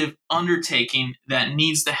massive undertaking that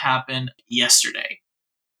needs to happen yesterday.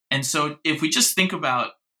 And so if we just think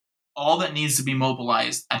about all that needs to be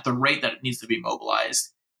mobilized at the rate that it needs to be mobilized,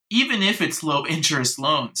 even if it's low interest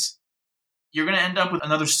loans, you're going to end up with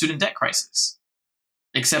another student debt crisis.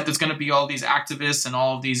 Except it's going to be all these activists and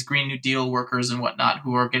all of these Green New Deal workers and whatnot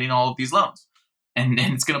who are getting all of these loans. And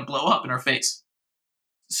it's going to blow up in our face.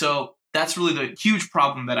 So that's really the huge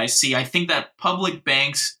problem that I see. I think that public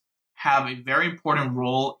banks have a very important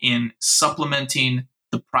role in supplementing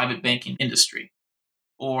the private banking industry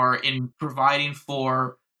or in providing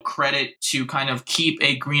for credit to kind of keep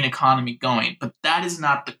a green economy going. But that is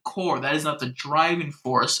not the core. That is not the driving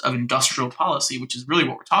force of industrial policy, which is really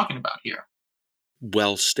what we're talking about here.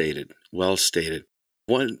 Well stated. Well stated.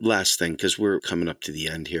 One last thing, because we're coming up to the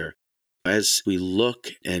end here. As we look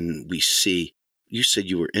and we see, you said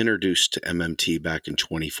you were introduced to MMT back in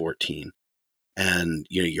 2014. And,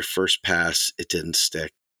 your first pass, it didn't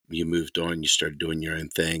stick. You moved on, you started doing your own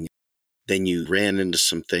thing. Then you ran into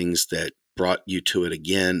some things that brought you to it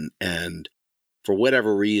again. And for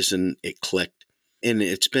whatever reason, it clicked. And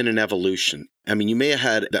it's been an evolution. I mean, you may have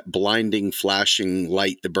had that blinding, flashing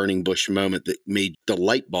light, the burning bush moment that made the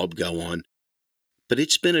light bulb go on. But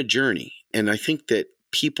it's been a journey. And I think that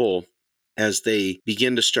people, as they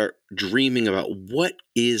begin to start dreaming about what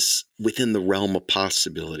is within the realm of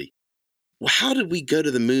possibility, well, how did we go to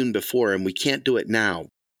the moon before and we can't do it now?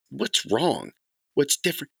 What's wrong? What's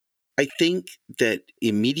different? I think that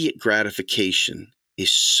immediate gratification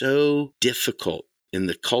is so difficult in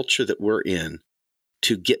the culture that we're in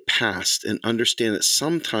to get past and understand that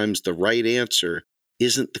sometimes the right answer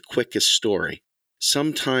isn't the quickest story.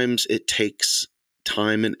 Sometimes it takes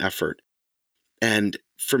time and effort. And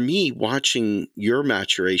for me, watching your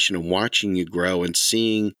maturation and watching you grow and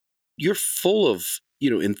seeing you're full of,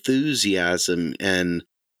 enthusiasm and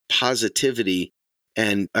positivity.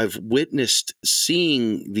 And I've witnessed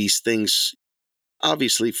seeing these things,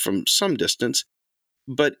 obviously from some distance,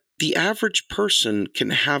 but the average person can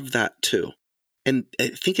have that too. And I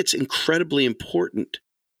think it's incredibly important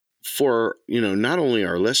for, not only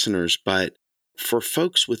our listeners, but for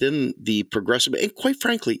folks within the progressive, and quite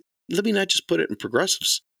frankly, let me not just put it in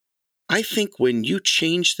progressives. I think when you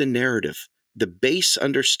change the narrative, the base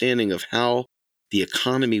understanding of how the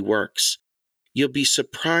economy works, you'll be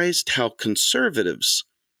surprised how conservatives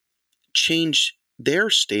change their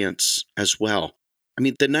stance as well. I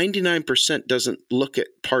mean, the 99% doesn't look at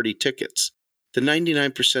party tickets. The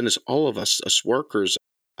 99% is all of us workers,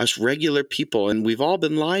 us regular people, and we've all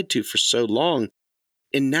been lied to for so long.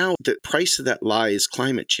 And now the price of that lie is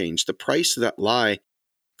climate change. The price of that lie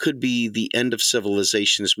could be the end of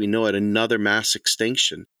civilization as we know it, another mass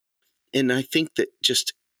extinction. And I think that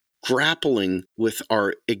just grappling with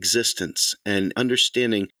our existence and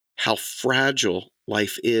understanding how fragile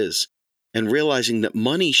life is and realizing that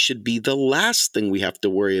money should be the last thing we have to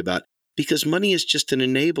worry about, because money is just an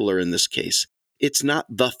enabler in this case. It's not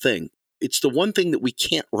the thing. It's the one thing that we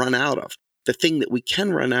can't run out of. The thing that we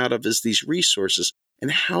can run out of is these resources.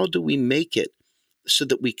 And how do we make it so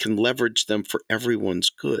that we can leverage them for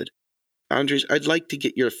everyone's good? Andres, I'd like to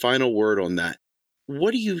get your final word on that.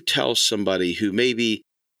 What do you tell somebody who maybe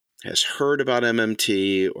has heard about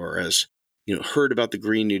MMT or has, heard about the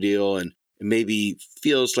Green New Deal and maybe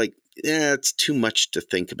feels like, it's too much to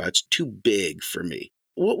think about. It's too big for me.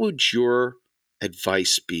 What would your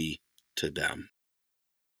advice be to them?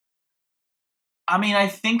 I mean, I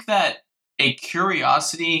think that a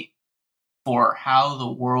curiosity for how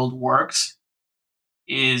the world works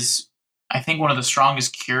is, I think, one of the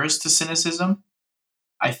strongest cures to cynicism.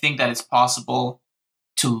 I think that it's possible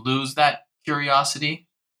to lose that curiosity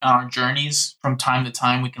on our journeys. From time to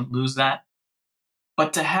time, we can lose that.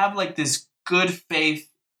 But to have like this good faith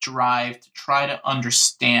drive to try to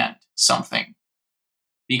understand something.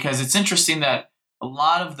 Because it's interesting that a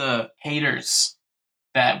lot of the haters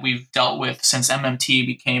that we've dealt with since MMT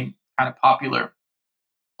became kind of popular,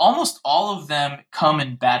 almost all of them come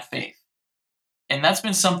in bad faith. And that's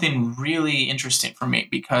been something really interesting for me,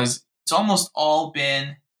 because it's almost all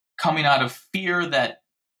been coming out of fear that,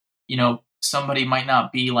 somebody might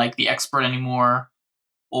not be like the expert anymore,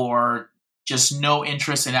 or just no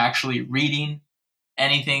interest in actually reading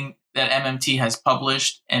anything that MMT has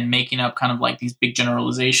published and making up kind of like these big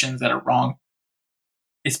generalizations that are wrong.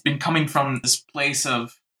 It's been coming from this place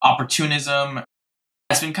of opportunism.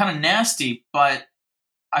 It's been kind of nasty, but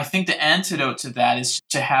I think the antidote to that is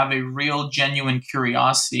to have a real, genuine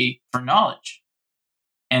curiosity for knowledge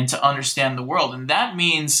and to understand the world. And that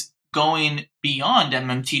means going beyond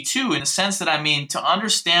MMT too, in the sense that, to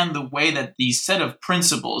understand the way that these set of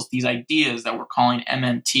principles, these ideas that we're calling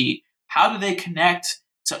MMT, how do they connect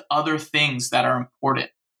to other things that are important?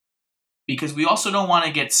 Because we also don't want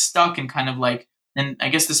to get stuck in kind of like, and I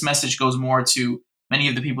guess this message goes more to many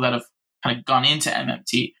of the people that have kind of gone into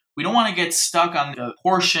MMT. We don't want to get stuck on the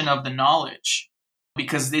portion of the knowledge,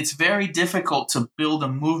 because it's very difficult to build a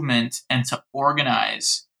movement and to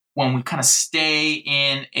organize when we kind of stay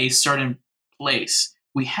in a certain place.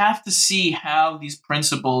 We have to see how these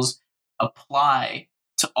principles apply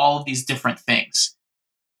to all of these different things,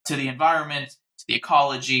 to the environment, to the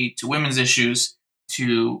ecology, to women's issues,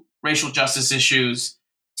 to racial justice issues,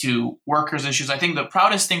 to workers' issues. I think the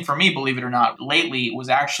proudest thing for me, believe it or not, lately was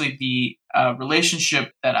actually the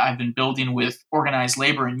relationship that I've been building with organized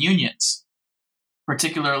labor and unions,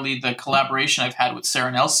 particularly the collaboration I've had with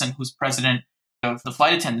Sarah Nelson, who's president of the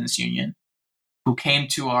Flight Attendants Union, who came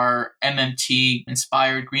to our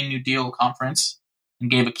MMT-inspired Green New Deal conference and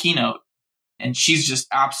gave a keynote. And she's just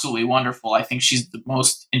absolutely wonderful. I think she's the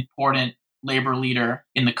most important labor leader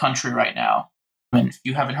in the country right now. And if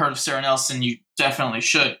you haven't heard of Sarah Nelson, you definitely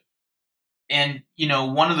should. And,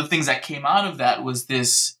 one of the things that came out of that was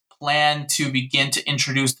this plan to begin to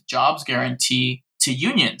introduce the jobs guarantee to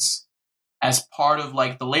unions as part of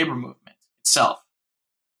like the labor movement itself.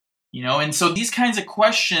 And so these kinds of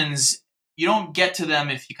questions, you don't get to them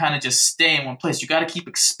if you kind of just stay in one place. You got to keep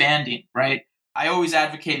expanding, right? I always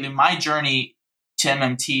advocate that my journey to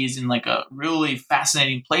MMT is in like a really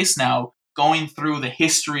fascinating place now, going through the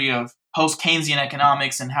history of post-Keynesian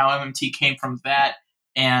economics and how MMT came from that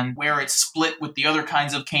and where it split with the other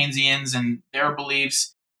kinds of Keynesians and their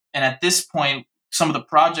beliefs. And at this point, some of the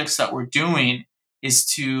projects that we're doing is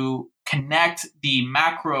to connect the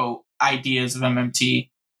macro ideas of MMT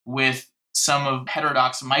with some of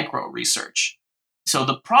heterodox micro research. So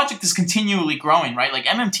the project is continually growing, right? Like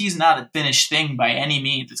MMT is not a finished thing by any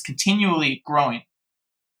means. It's continually growing.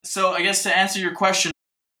 So I guess to answer your question,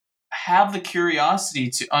 have the curiosity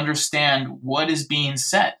to understand what is being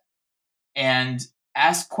said and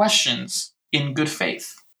ask questions in good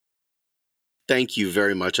faith. Thank you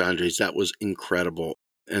very much, Andres. That was incredible.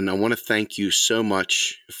 And I want to thank you so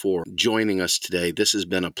much for joining us today. This has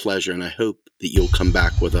been a pleasure, and I hope that you'll come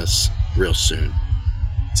back with us real soon.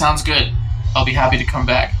 Sounds good. I'll be happy to come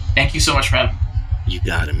back. Thank you so much for having me. You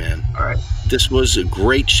got it, man. All right. This was a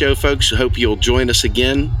great show, folks. I hope you'll join us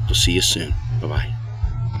again. We'll see you soon. Bye-bye.